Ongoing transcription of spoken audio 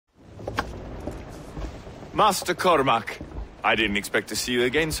Master Cormac, I didn't expect to see you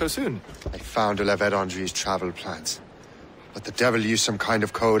again so soon. I found de la Vedendry's travel plans. But the devil used some kind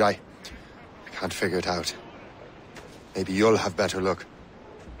of code. I can't figure it out. Maybe you'll have better luck.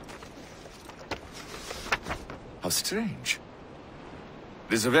 How strange.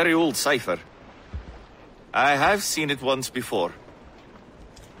 It is a very old cipher. I have seen it once before.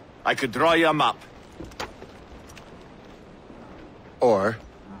 I could draw you a map. Or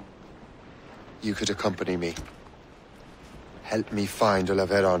you could accompany me. Help me find de la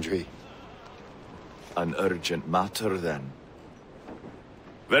Vedendry. An urgent matter, then.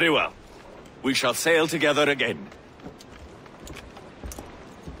 Very well. We shall sail together again.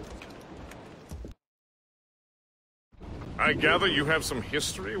 I gather you have some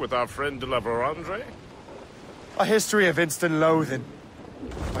history with our friend de la Vérendrye? A history of instant loathing.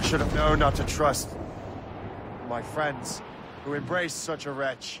 I should have known not to trust my friends who embraced such a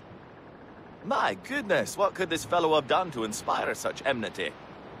wretch. My goodness, what could this fellow have done to inspire such enmity?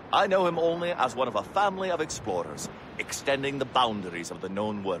 I know him only as one of a family of explorers, extending the boundaries of the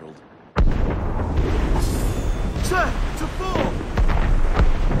known world. Sir, to fall!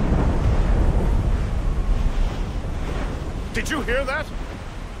 Did you hear that?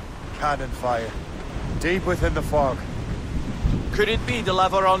 Cannon fire. Deep within the fog. Could it be de la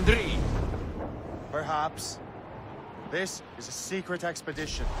Vérendrye? Perhaps. This is a secret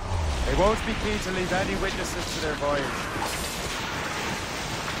expedition. They won't be keen to leave any witnesses to their voyage.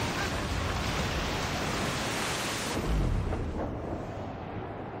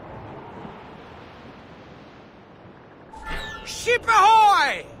 Ship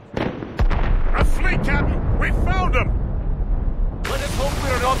ahoy! A fleet, Captain! We found them! Let us hope we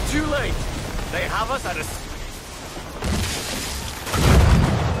are not too late. They have us at a...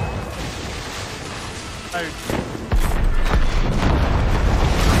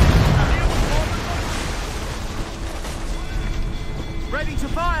 Ready to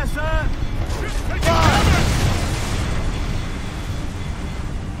fire, sir! Fire!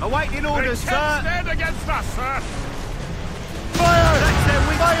 Awaiting orders, They can't sir! stand against us, sir! Fire! That's their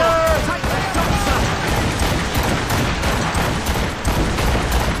weak Fire! spot! Take that shot, sir!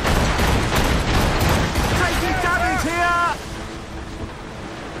 Taking damage here!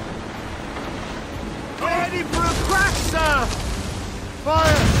 Ready for a crash, sir!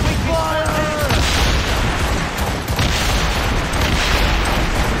 Fire! Fire!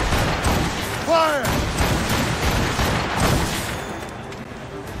 Fire!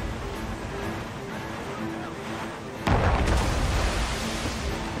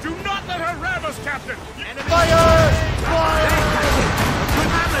 Do not let her ram us, Captain! Fire! Fire!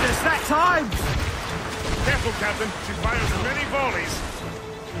 Couldn't happen us that time! Careful, Captain. She fires many volleys.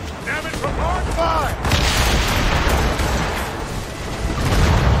 Damage from hard Fire!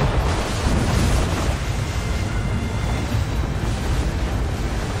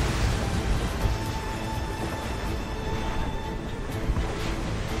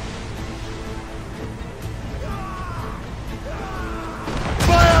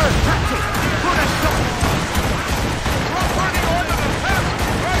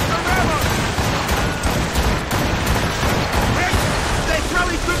 They're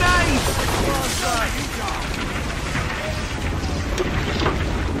throwing grenades!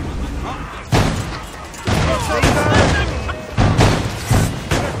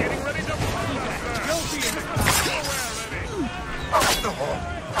 They're getting ready to blow us,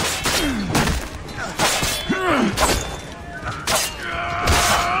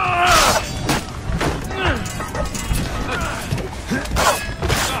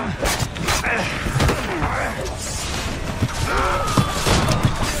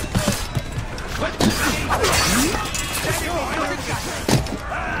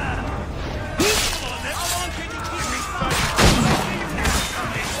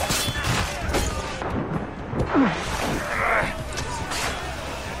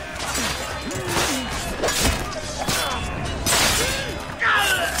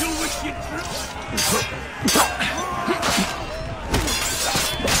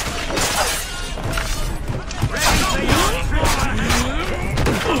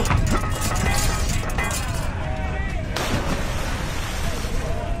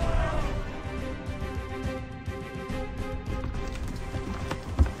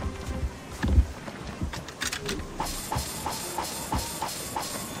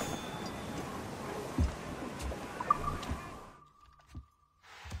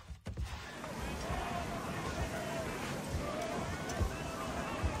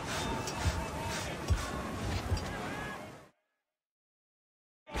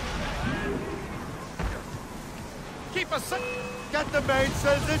 sir. Get the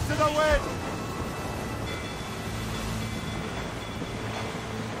mainsails into the wind!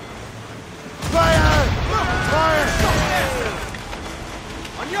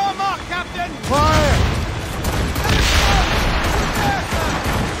 Fire!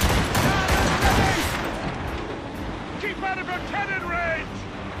 Keep out of her cannon range!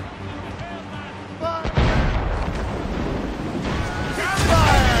 Fire!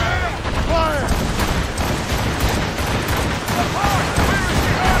 Fire!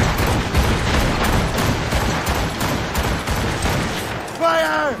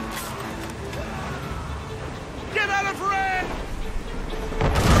 Fire! Get out of range!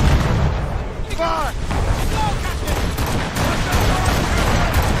 Fire!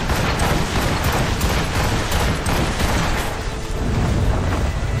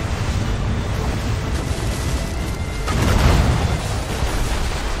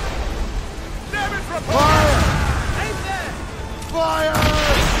 Damage report! Fire! Aim there! Fire!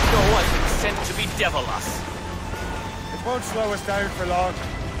 No one is sent to bedevil us. It won't slow us down for long,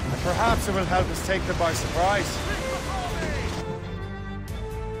 and perhaps it will help us take them by surprise.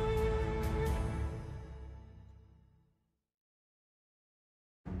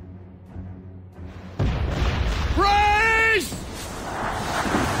 Brace!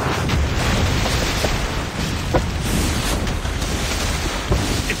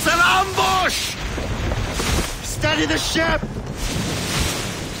 It's an ambush! Steady the ship!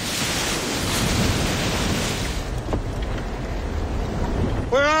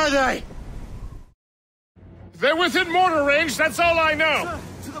 Where are they? They're within mortar range, that's all I know.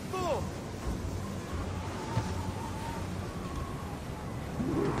 To the fore!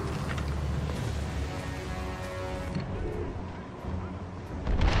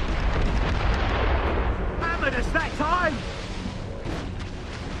 Hammered us that time!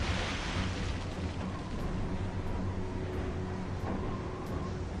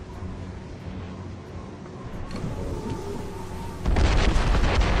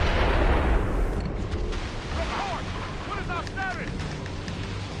 Report! What is our status?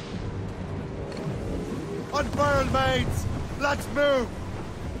 Unfurl mains! Let's move!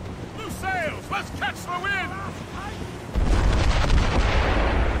 Loose sails! Let's catch the wind!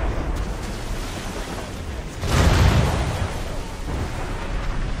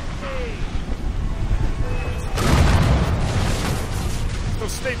 They'll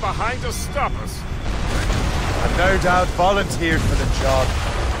stay behind to stop us. And no doubt volunteered for the job.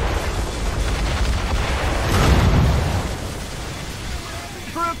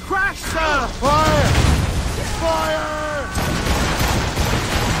 For a crash, sir! Fire! Fire!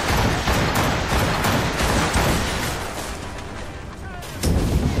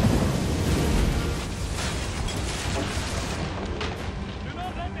 Do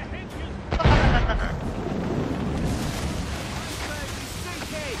not let the hinges...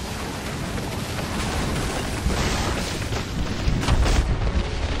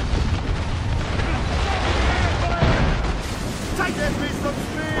 Give me some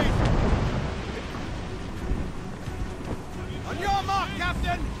speed! On your mark,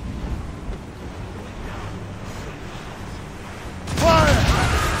 Captain! Fire!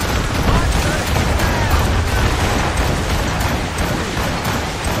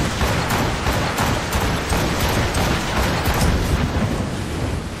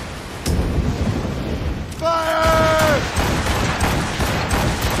 Fire!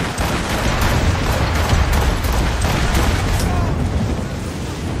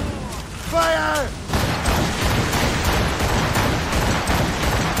 Fire! Fire!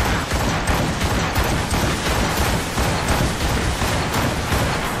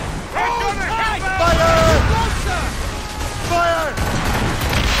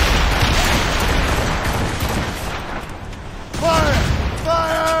 Fire!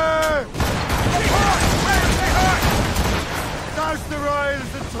 Fire! Fire! Douse the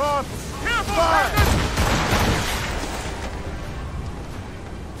royals and tops! Careful, Fire! Captain!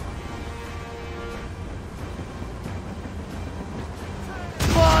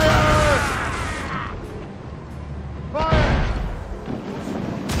 Fire! Fire!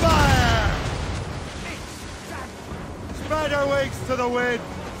 Fire! Spread our wings to the wind!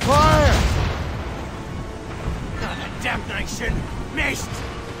 Fire! Damnation! Missed!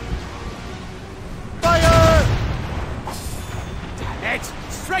 Fire! Damn it!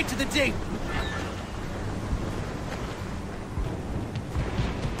 Straight to the deep!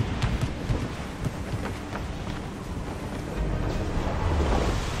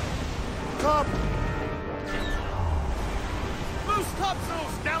 Top! Loose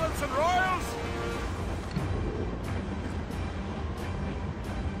topsails, gallants and royals!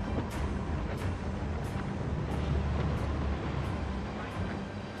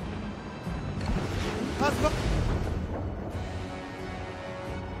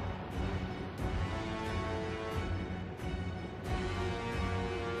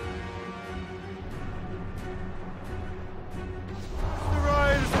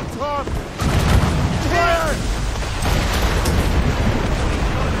 off! Fire!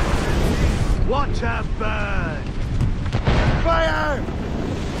 Watch her burn! Fire!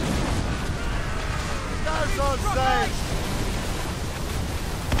 That's on sight!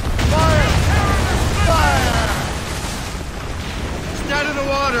 Fire! Fire! It's dead in the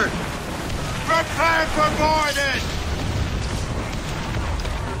water! Prepare for boarding!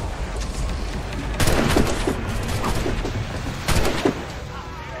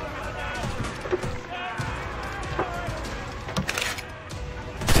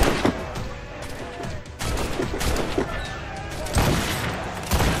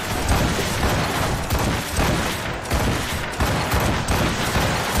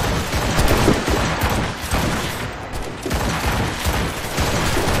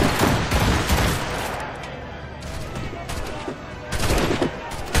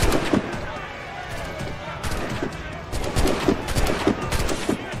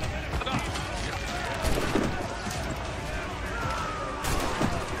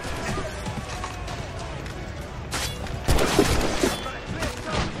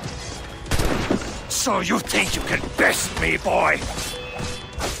 So you think you can best me, boy?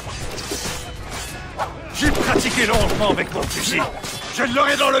 J'ai pratiqué longuement avec mon fusil. Je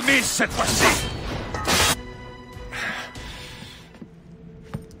l'aurai dans le mille cette fois-ci.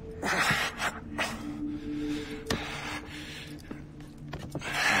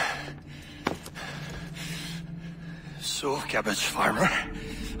 So, cabbage farmer,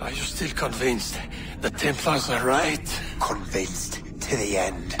 are you still convinced the Templars are right? Convinced to the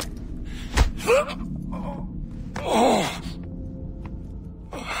end.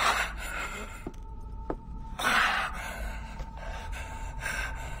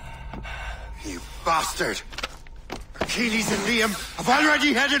 You bastard! Achilles and Liam have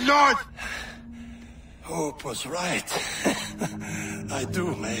already headed north! Hope was right. I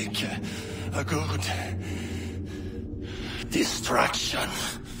do make a good distraction.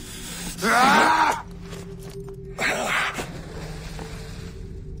 Ah!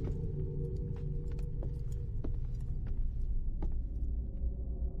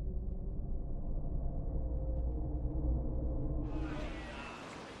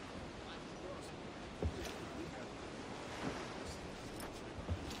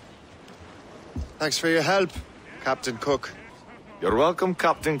 Thanks for your help, Captain Cook. You're welcome,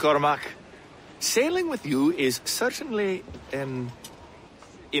 Captain Cormac. Sailing with you is certainly,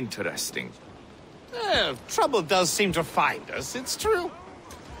 interesting. Trouble does seem to find us, it's true.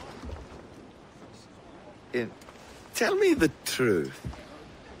 Tell me the truth.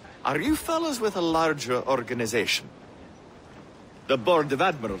 Are you fellas with a larger organization? The Board of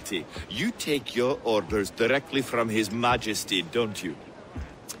Admiralty. You take your orders directly from His Majesty, don't you?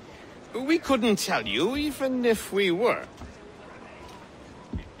 We couldn't tell you, even if we were.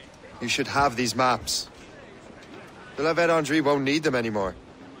 You should have these maps. The La Vedendrie won't need them anymore.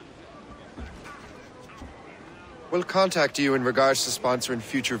 We'll contact you in regards to sponsoring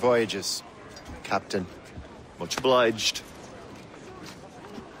future voyages, Captain. Much obliged.